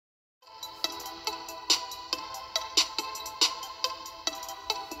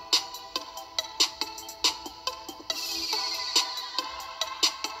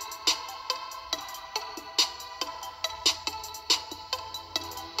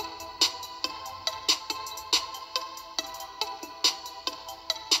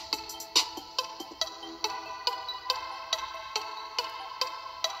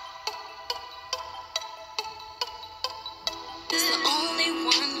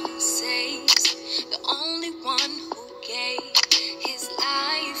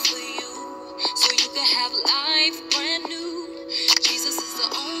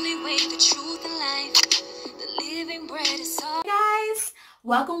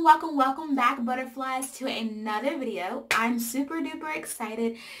Welcome back, butterflies, to another video. I'm super duper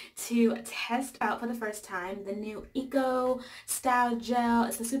excited to test out for the first time the new Eco Style Gel.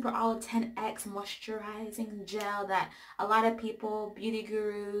 It's a Super Olive 10X Moisturizing Gel that a lot of people, beauty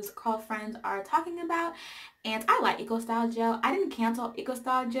gurus, girlfriends are talking about. And I like Eco Style Gel. I didn't cancel Eco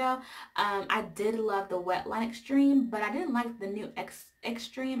Style Gel. I did love the Wet Line Extreme, but I didn't like the new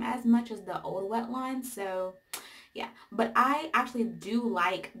Extreme as much as the old Wet Line. So yeah, but I actually do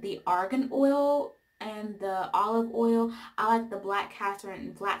like the argan oil and the olive oil. I like the black castor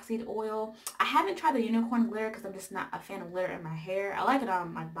and flaxseed oil. I haven't tried the unicorn glitter because I'm just not a fan of glitter in my hair. I like it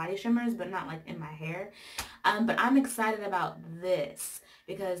on my body shimmers, but not like in my hair. But I'm excited about this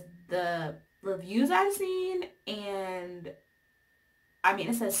because the reviews I've seen, and I mean,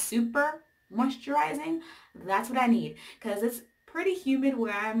 it says super moisturizing. That's what I need because it's pretty humid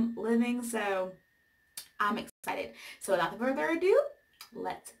where I'm living, so I'm excited. So without further ado,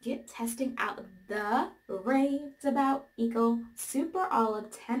 let's get testing out the raves about Eco Super Olive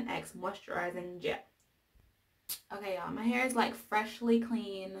 10X Moisturizing Gel. Okay, y'all, my hair is like freshly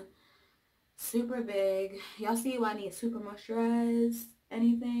clean, super big. Y'all see why I need super moisturize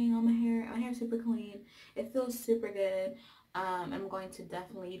anything on my hair? My hair is super clean. It feels super good. I'm going to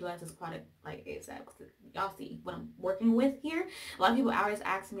definitely utilize this product like ASAP. Y'all see what I'm working with here. A lot of people always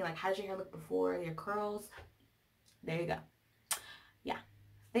ask me like, how does your hair look before your curls? There you go. Yeah,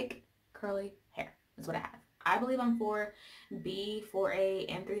 thick curly hair is what I have. I believe I'm 4B, 4A,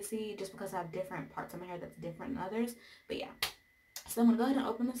 and 3C just because I have different parts of my hair that's different than others. But yeah, so I'm gonna go ahead and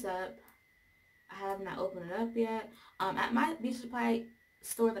open this up. I have not opened it up yet. At my beauty supply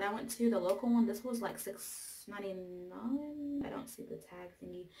store that I went to, the local one, this was like $6.99. I don't see the tag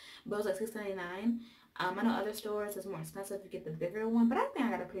thingy, but it was like $6.99. I know other stores it's more expensive if you get the bigger one, but I think I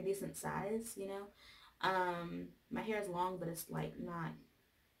got a pretty decent size, you know. My hair is long, but it's like not,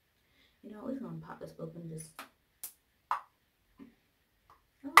 you know, we're just gonna pop this open. Just,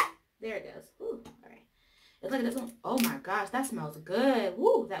 oh, there it goes. Ooh, all right. It's like this one. Oh my gosh, that smells good.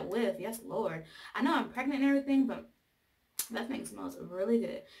 Woo, that whiff. Yes, Lord. I know I'm pregnant and everything, but that thing smells really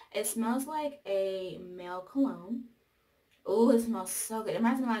good. It smells like a male cologne. Ooh, it smells so good. It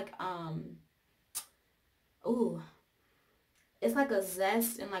reminds me like, ooh, it's like a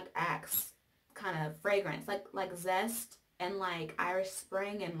zest and like Axe kind of fragrance. Like zest and like Irish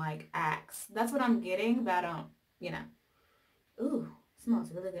Spring and like Axe. That's what I'm getting, but I don't, you know. Ooh,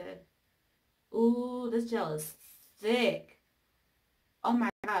 smells really good. Ooh, this gel is thick. Oh my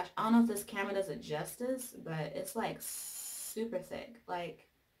gosh, I don't know if this camera does it justice, but it's like super thick. Like,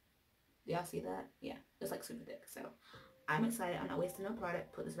 do y'all see that? Yeah, it's like super thick. So I'm excited. I'm not wasting no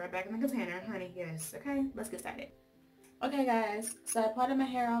product. Put this right back in the container, honey. Yes. Okay, let's get started. Okay, guys. So I parted my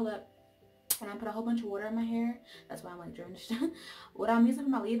hair all up, and I put a whole bunch of water in my hair. That's why I'm like drenched. What I'm using for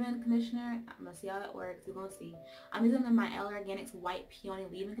my leave-in conditioner, I'm gonna see how that works. We're gonna see. I'm using my L Organics White Peony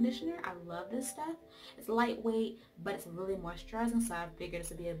Leave-In Conditioner. I love this stuff. It's lightweight, but it's really moisturizing, so I figured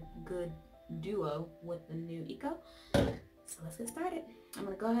this would be a good duo with the new Eco. So let's get started. I'm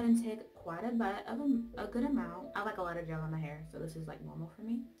gonna go ahead and take quite a bit of a good amount. I like a lot of gel on my hair, so this is like normal for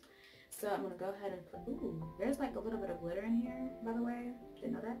me. So I'm gonna go ahead and put, ooh, there's like a little bit of glitter in here, by the way.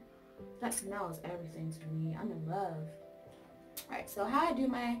 Didn't know that? That smells everything to me. I'm in love. Alright, so how I do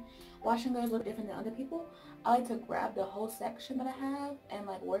my wash and go is a little different than other people. I like to grab the whole section that I have and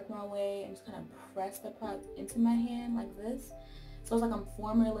like work my way and just kind of press the product into my hand like this. So it's like I'm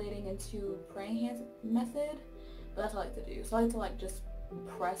formulating into praying hands method, but that's what I like to do. So I like to like just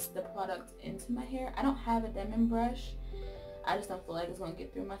press the product into my hair. I don't have a Denman brush. I just don't feel like it's going to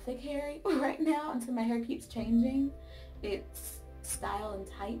get through my thick hair right now until my hair keeps changing its style and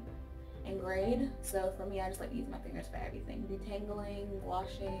type and grade. So for me, I just like to use my fingers for everything. Detangling,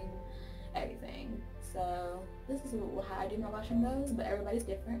 washing, everything. So this is how I do my washing goes, but everybody's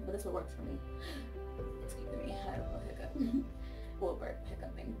different, but this is what works for me. Excuse me, I had a little hiccup. Well,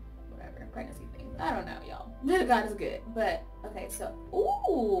 hiccup thing, whatever, pregnancy thing. I don't know, y'all. God is good. But, okay, so,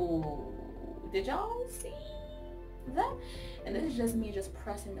 ooh, did y'all see that? And this is just me just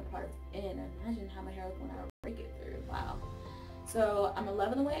pressing the product in. Imagine how my hair looks when I break it through. Wow. So I'm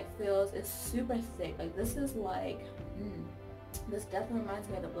loving the way it feels. It's super thick. Like this is like, this definitely reminds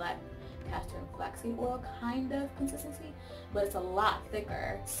me of the black castor and flaxseed oil kind of consistency, but it's a lot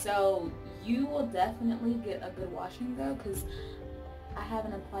thicker. So you will definitely get a good wash and go because I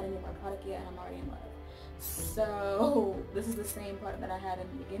haven't applied any more product yet and I'm already in love. So this is the same product that I had in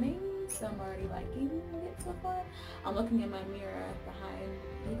the beginning, so I'm already liking it so far. I'm looking in my mirror behind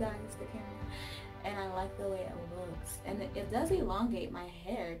you guys, the camera, and I like the way it looks. And it does elongate my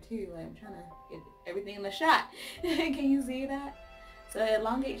hair too. Like I'm trying to get everything in the shot. Can you see that? So it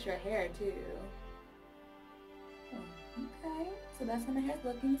elongates your hair too. Okay, so that's how my hair's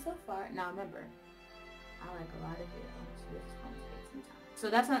looking so far. Now remember, I like a lot of gel, so this is going to take some time. So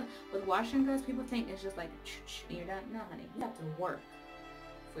that's not, with wash and goes, people think it's just like, and you're done. No, honey, you have to work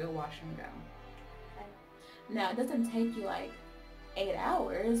for your wash and go. Okay? Now, it doesn't take you like 8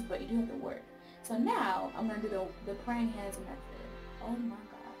 hours, but you do have to work. So now, I'm going to do the praying hands method. Oh my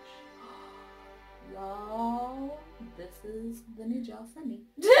gosh. Y'all, this is the new gel for me.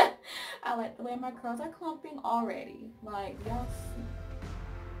 I like the way my curls are clumping already. Like, y'all see.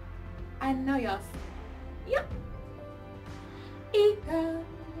 I know y'all see. Yep. Eco.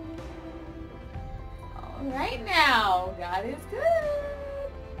 Alright now. God is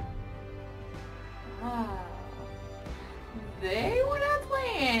good. Wow. They were not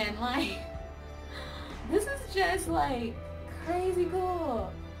playing. Like, this is just like crazy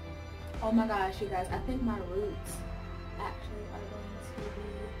cool. Oh my gosh, you guys. I think my roots actually are going to be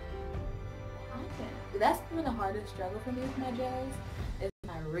popping. That's been the hardest struggle for me with my gels, is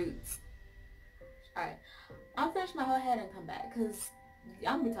my roots. Alright, I'll finish my whole head and come back, because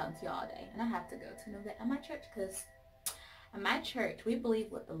I'm going to be talking to you all day. And I have to go to an event at my church, because at my church, we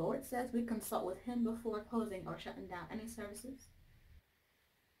believe what the Lord says. We consult with him before closing or shutting down any services.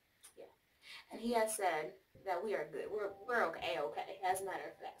 Yeah. And he has said that we are good. We're okay, as a matter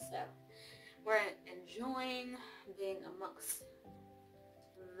of fact. So we're enjoying being amongst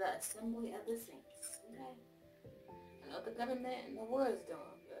the assembly of the saints. Okay. I know what the government and the world is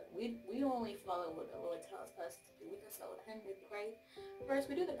doing, but we only follow what the Lord tells us to do. We consult with him, we pray. First,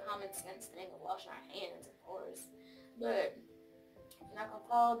 we do the common sense thing of washing our hands, of course. But we're not going to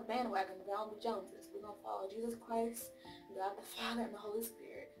follow the bandwagon, the Down with Joneses. We're going to follow Jesus Christ, God the Father, and the Holy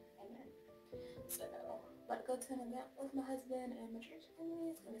Spirit. Amen. So, about to go to an event with my husband and my church family.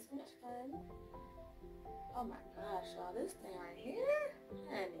 It's going to be so much fun. Oh my gosh, y'all. This thing right here,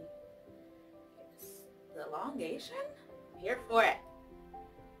 honey. It's the elongation. I'm here for it.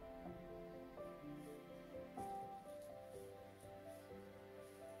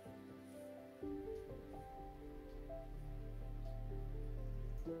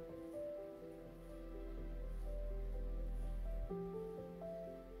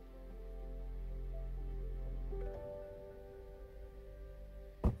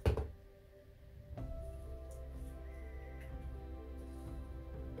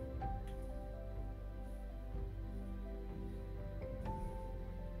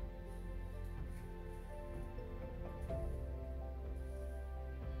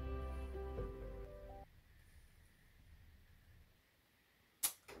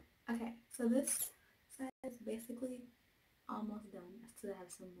 Okay, so this side is basically almost done. I still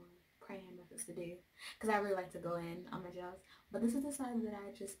have some more praying methods to do because I really like to go in on my gels. But this is the side that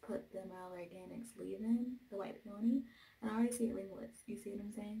I just put the Mild Organics leave-in, the white peony, and I already see it ringlets. You see what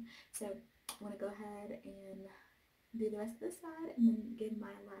I'm saying? So I'm going to go ahead and do the rest of this side and then give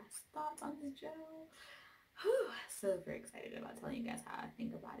my last thoughts on this gel. Whew, so very excited about telling you guys how I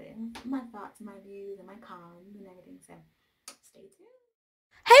think about it, and my thoughts, my views, and my cons and everything. So stay tuned.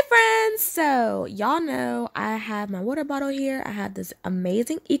 Hey friends, so y'all know I have my water bottle here. I have this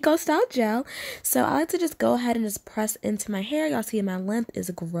amazing ecostyle gel, so I like to just go ahead and just press into my hair. Y'all see my length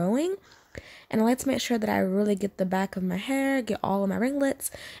is growing, and I like to make sure that I really get the back of my hair, get all of my ringlets,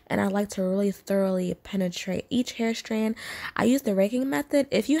 and I like to really thoroughly penetrate each hair strand. I use the raking method.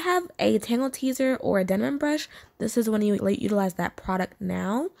 If you have a tangle teaser or a denim brush, this is when you utilize that product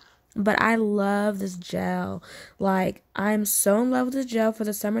now. But I love this gel. Like, I'm so in love with this gel for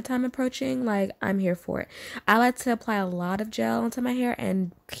the summertime approaching. Like, I'm here for it. I like to apply a lot of gel onto my hair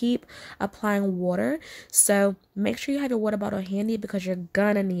and keep applying water. So make sure you have your water bottle handy because you're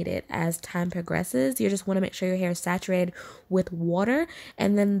gonna need it as time progresses. You just want to make sure your hair is saturated with water,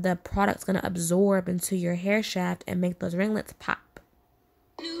 and then the product's gonna absorb into your hair shaft and make those ringlets pop.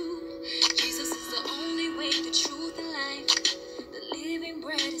 Jesus is the only way, the truth, and life. The living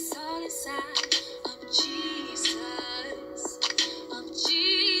bread is all inside of Jesus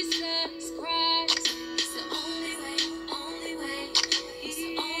Christ. He's the only way, only way. He's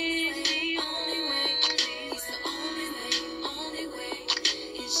the only way, only way. He's the only way, only way.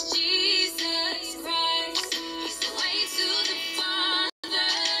 It's Jesus Christ. He's the way to the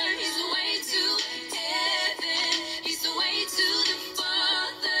Father. He's the way to heaven. He's the way to the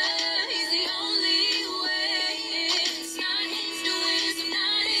Father. He's the only way. It's not Hinduism,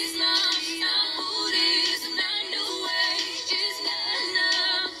 not Islam, not Buddhism, not New Age. Just none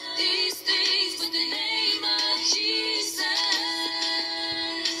of these things with the name of Jesus.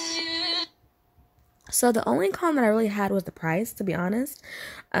 Yeah. So the only con that I really had was the price, to be honest.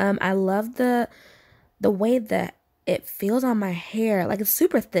 I love the way that it feels on my hair. Like, it's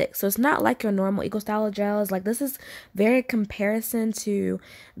super thick, so it's not like your normal ecostyle gels. Like, this is very comparison to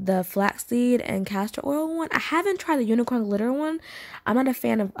the flaxseed and castor oil one. I haven't tried the unicorn glitter one. I'm not a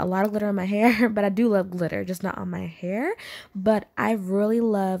fan of a lot of glitter on my hair, but I do love glitter, just not on my hair. But I really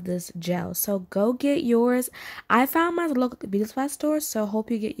love this gel, so go get yours. I found mine at the local beauty supply store, so hope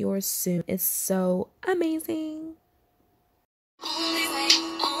you get yours soon. It's so amazing. Only way,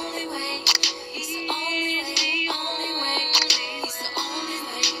 only way.